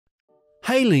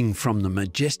Hailing from the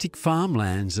majestic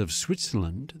farmlands of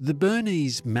Switzerland, the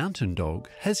Bernese Mountain Dog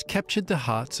has captured the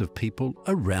hearts of people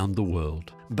around the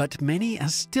world. But many are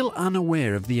still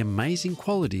unaware of the amazing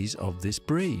qualities of this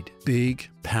breed.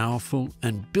 Big, powerful,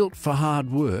 and built for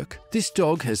hard work, this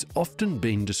dog has often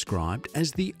been described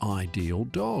as the ideal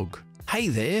dog. Hey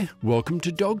there, welcome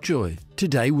to Dog Joy.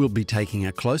 Today we'll be taking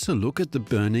a closer look at the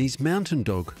Bernese Mountain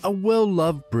Dog, a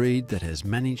well-loved breed that has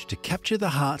managed to capture the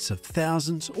hearts of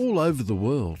thousands all over the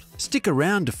world. Stick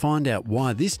around to find out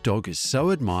why this dog is so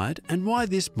admired and why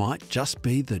this might just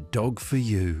be the dog for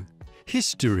you.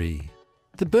 History.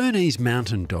 The Bernese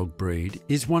Mountain Dog breed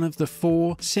is one of the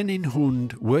 4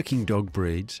 Sennenhund working dog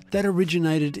breeds that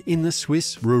originated in the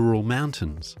Swiss rural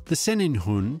mountains. The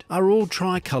Sennenhund are all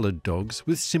tri-coloured dogs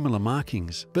with similar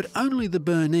markings, but only the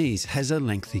Bernese has a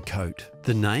lengthy coat.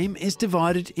 The name is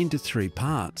divided into 3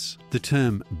 parts. The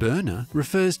term Berner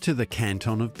refers to the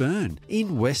canton of Bern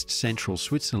in west-central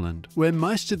Switzerland, where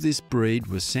most of this breed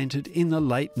was centred in the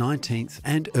late 19th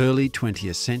and early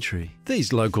 20th century.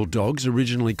 These local dogs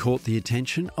originally caught the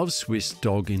attention of Swiss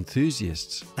dog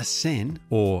enthusiasts. A Sen,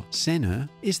 or Senner,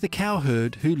 is the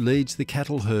cowherd who leads the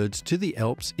cattle herds to the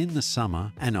Alps in the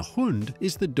summer, and a Hund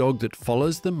is the dog that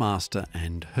follows the master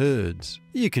and herds.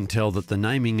 You can tell that the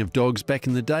naming of dogs back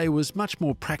in the day was much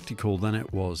more practical than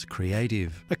it was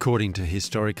creative. According to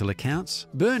historical accounts,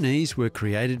 Bernese were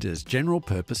created as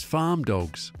general-purpose farm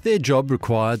dogs. Their job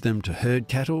required them to herd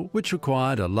cattle, which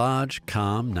required a large,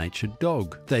 calm-natured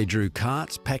dog. They drew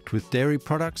carts packed with dairy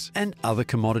products and other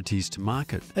commodities to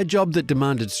market, a job that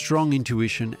demanded strong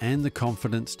intuition and the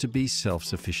confidence to be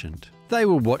self-sufficient. They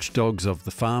were watchdogs of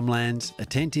the farmlands,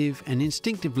 attentive and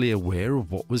instinctively aware of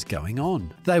what was going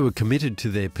on. They were committed to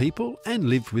their people and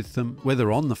lived with them, whether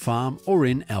on the farm or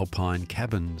in alpine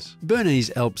cabins.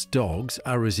 Bernese Alps dogs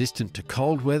are resistant to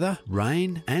cold weather,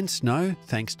 rain and snow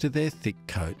thanks to their thick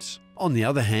coats. On the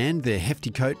other hand, their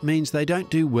hefty coat means they don't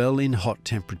do well in hot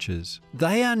temperatures.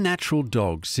 They are natural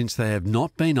dogs since they have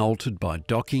not been altered by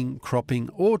docking, cropping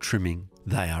or trimming.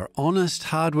 They are honest,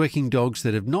 hard-working dogs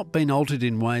that have not been altered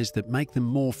in ways that make them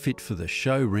more fit for the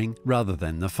show ring rather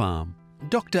than the farm.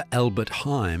 Dr. Albert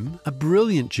Heim, a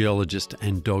brilliant geologist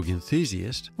and dog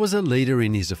enthusiast, was a leader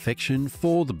in his affection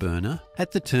for the Berner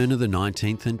at the turn of the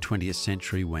 19th and 20th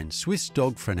century when Swiss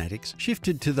dog fanatics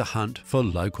shifted to the hunt for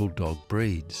local dog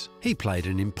breeds. He played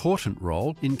an important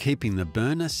role in keeping the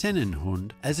Berner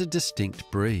Sennenhund as a distinct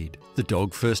breed. The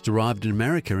dog first arrived in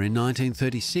America in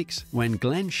 1936 when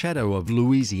Glenn Shadow of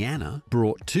Louisiana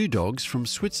brought 2 dogs from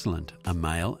Switzerland, a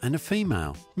male and a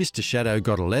female. Mr. Shadow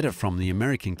got a letter from the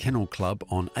American Kennel Club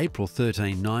on April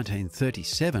 13,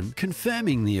 1937,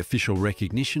 confirming the official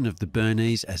recognition of the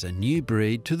Bernese as a new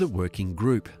breed to the working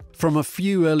group. From a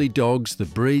few early dogs, the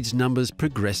breed's numbers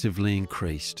progressively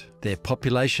increased. Their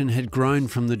population had grown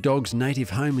from the dog's native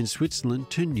home in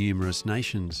Switzerland to numerous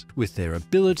nations, with their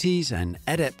abilities and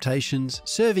adaptations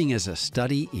serving as a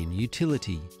study in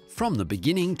utility. From the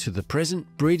beginning to the present,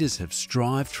 breeders have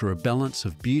strived for a balance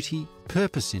of beauty,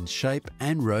 purpose in shape,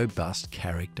 and robust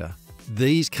character.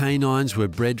 These canines were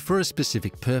bred for a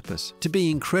specific purpose, to be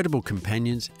incredible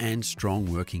companions and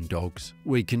strong working dogs.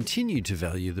 We continue to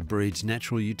value the breed's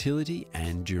natural utility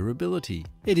and durability.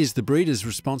 It is the breeder's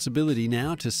responsibility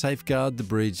now to safeguard the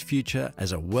breed's future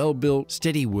as a well-built,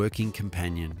 steady working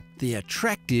companion. The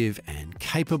attractive and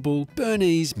capable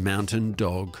Bernese Mountain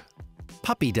Dog.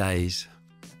 Puppy days.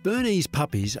 Bernese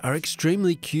puppies are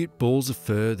extremely cute balls of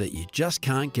fur that you just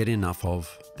can't get enough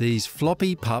of. These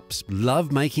floppy pups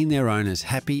love making their owners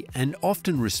happy and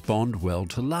often respond well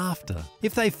to laughter.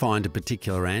 If they find a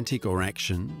particular antic or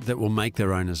action that will make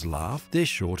their owners laugh, they're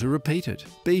sure to repeat it.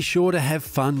 Be sure to have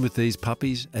fun with these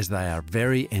puppies as they are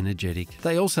very energetic.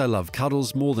 They also love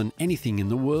cuddles more than anything in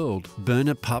the world.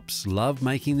 Berner pups love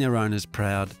making their owners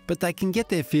proud, but they can get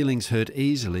their feelings hurt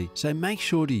easily, so make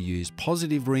sure to use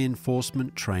positive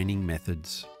reinforcement training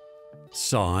methods.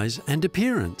 Size and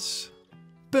appearance.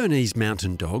 Bernese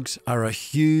Mountain Dogs are a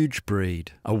huge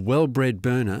breed. A well-bred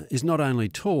Berner is not only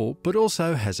tall, but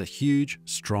also has a huge,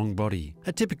 strong body.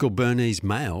 A typical Bernese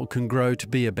male can grow to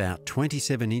be about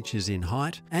 27 inches in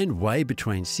height and weigh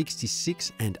between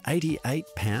 66 and 88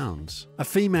 pounds. A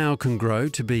female can grow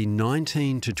to be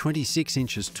 19 to 26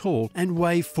 inches tall and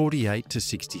weigh 48 to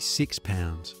 66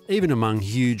 pounds. Even among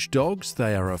huge dogs,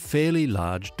 they are a fairly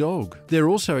large dog. They're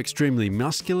also extremely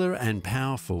muscular and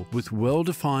powerful, with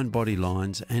well-defined body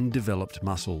lines bones and developed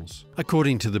muscles.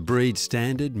 According to the breed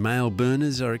standard, male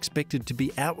Berners are expected to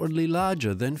be outwardly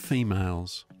larger than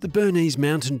females. The Bernese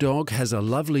Mountain Dog has a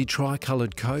lovely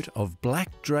tri-coloured coat of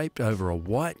black draped over a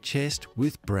white chest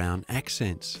with brown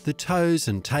accents. The toes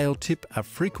and tail tip are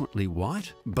frequently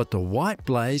white, but the white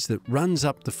blaze that runs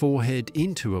up the forehead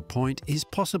into a point is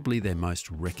possibly their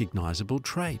most recognisable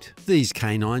trait. These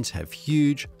canines have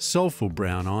huge, soulful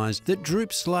brown eyes that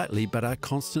droop slightly but are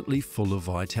constantly full of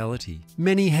vitality.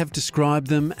 Many have described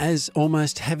them as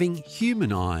almost having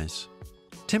human eyes.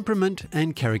 Temperament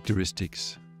and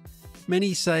characteristics.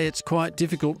 Many say it's quite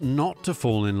difficult not to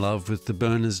fall in love with the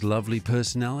Berner's lovely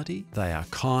personality. They are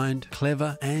kind,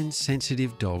 clever and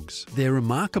sensitive dogs. Their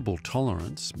remarkable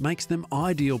tolerance makes them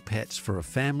ideal pets for a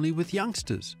family with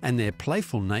youngsters, and their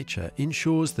playful nature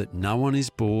ensures that no one is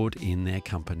bored in their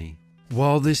company.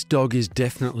 While this dog is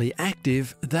definitely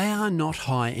active, they are not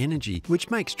high energy, which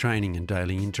makes training and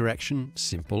daily interaction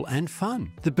simple and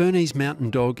fun. The Bernese Mountain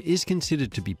Dog is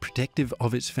considered to be protective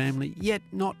of its family, yet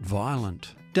not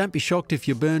violent. Don't be shocked if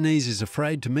your Bernese is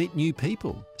afraid to meet new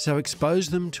people, so expose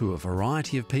them to a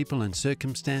variety of people and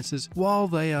circumstances while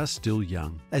they are still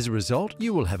young. As a result,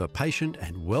 you will have a patient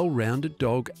and well-rounded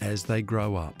dog as they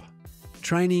grow up.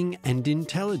 Training and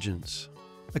intelligence.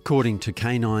 According to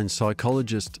canine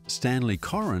psychologist Stanley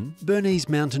Corrin, Bernese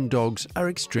Mountain Dogs are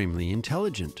extremely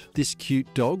intelligent. This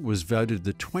cute dog was voted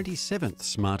the 27th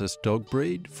smartest dog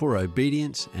breed for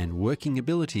obedience and working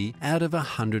ability out of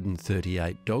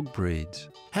 138 dog breeds.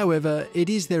 However, it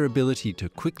is their ability to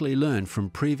quickly learn from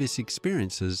previous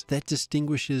experiences that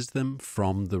distinguishes them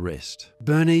from the rest.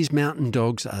 Bernese Mountain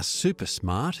Dogs are super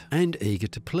smart and eager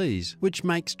to please, which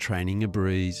makes training a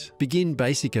breeze. Begin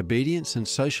basic obedience and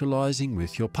socialising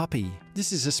with your puppy.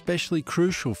 This is especially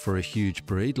crucial for a huge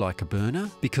breed like a Berner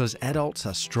because adults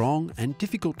are strong and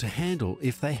difficult to handle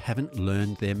if they haven't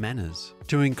learned their manners.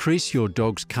 To increase your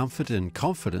dog's comfort and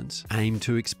confidence, aim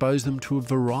to expose them to a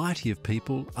variety of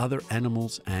people, other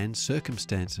animals and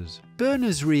circumstances.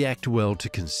 Berners react well to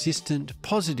consistent,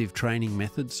 positive training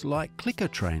methods like clicker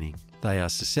training. They are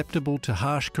susceptible to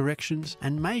harsh corrections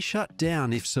and may shut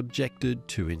down if subjected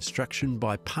to instruction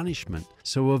by punishment,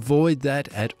 so avoid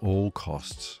that at all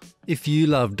costs. If you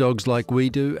love dogs like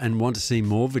we do and want to see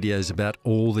more videos about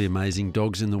all the amazing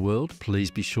dogs in the world,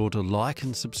 please be sure to like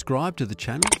and subscribe to the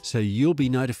channel so you'll be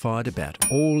notified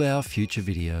about all our future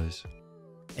videos.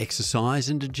 Exercise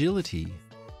and agility.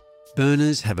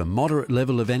 Berners have a moderate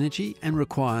level of energy and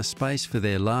require space for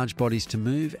their large bodies to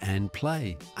move and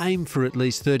play. Aim for at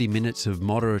least 30 minutes of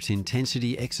moderate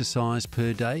intensity exercise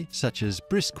per day, such as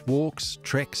brisk walks,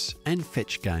 treks, and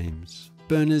fetch games.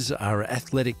 Berners are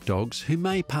athletic dogs who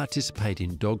may participate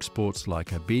in dog sports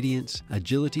like obedience,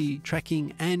 agility,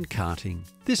 tracking, and carting.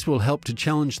 This will help to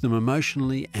challenge them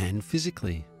emotionally and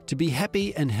physically. To be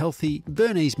happy and healthy,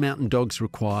 Bernese Mountain Dogs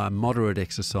require moderate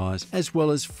exercise as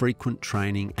well as frequent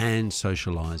training and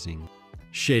socialising.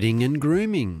 Shedding and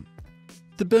grooming.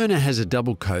 The Berner has a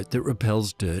double coat that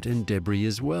repels dirt and debris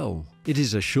as well. It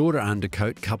is a shorter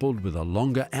undercoat coupled with a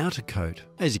longer outer coat.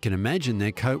 As you can imagine,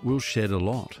 their coat will shed a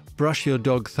lot. Brush your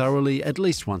dog thoroughly at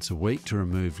least once a week to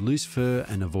remove loose fur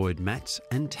and avoid mats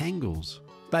and tangles.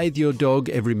 Bathe your dog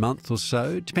every month or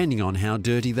so, depending on how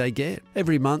dirty they get.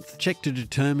 Every month, check to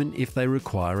determine if they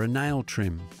require a nail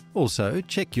trim. Also,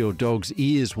 check your dog's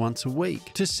ears once a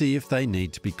week to see if they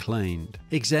need to be cleaned.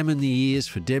 Examine the ears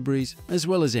for debris, as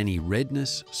well as any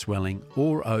redness, swelling,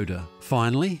 or odour.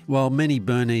 Finally, while many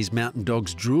Bernese Mountain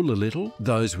Dogs drool a little,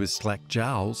 those with slack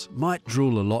jowls might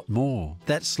drool a lot more.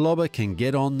 That slobber can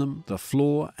get on them, the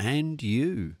floor, and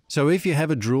you. So if you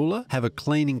have a drooler, have a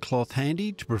cleaning cloth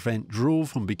handy to prevent drool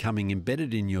from becoming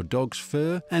embedded in your dog's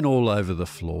fur and all over the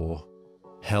floor.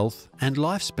 Health and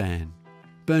lifespan.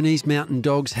 Bernese Mountain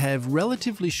Dogs have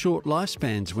relatively short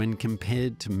lifespans when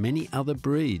compared to many other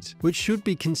breeds, which should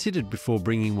be considered before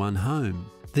bringing one home.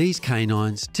 These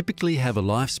canines typically have a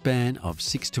lifespan of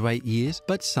 6 to 8 years,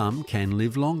 but some can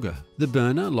live longer. The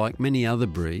Berner, like many other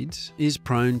breeds, is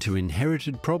prone to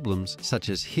inherited problems such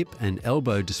as hip and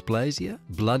elbow dysplasia,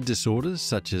 blood disorders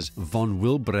such as von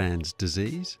Willebrand's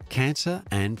disease, cancer,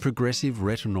 and progressive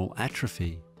retinal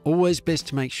atrophy. Always best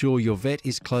to make sure your vet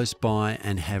is close by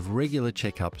and have regular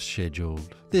checkups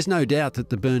scheduled. There's no doubt that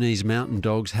the Bernese Mountain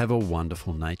Dogs have a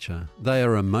wonderful nature. They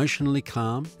are emotionally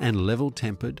calm and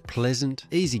level-tempered, pleasant,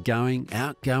 easygoing,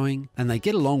 outgoing, and they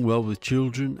get along well with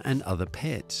children and other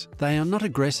pets. They are not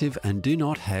aggressive and do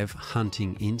not have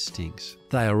hunting instincts.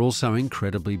 They are also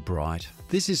incredibly bright.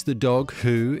 This is the dog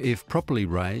who, if properly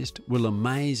raised, will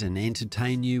amaze and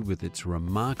entertain you with its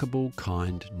remarkable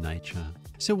kind nature.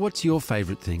 So what's your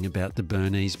favourite thing about the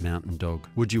Bernese Mountain Dog?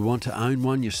 Would you want to own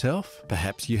one yourself?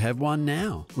 Perhaps you have one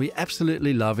now. We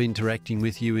absolutely love interacting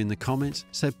with you in the comments,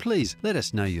 so please let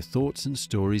us know your thoughts and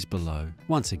stories below.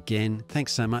 Once again,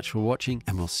 thanks so much for watching,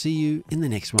 and we'll see you in the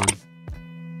next one.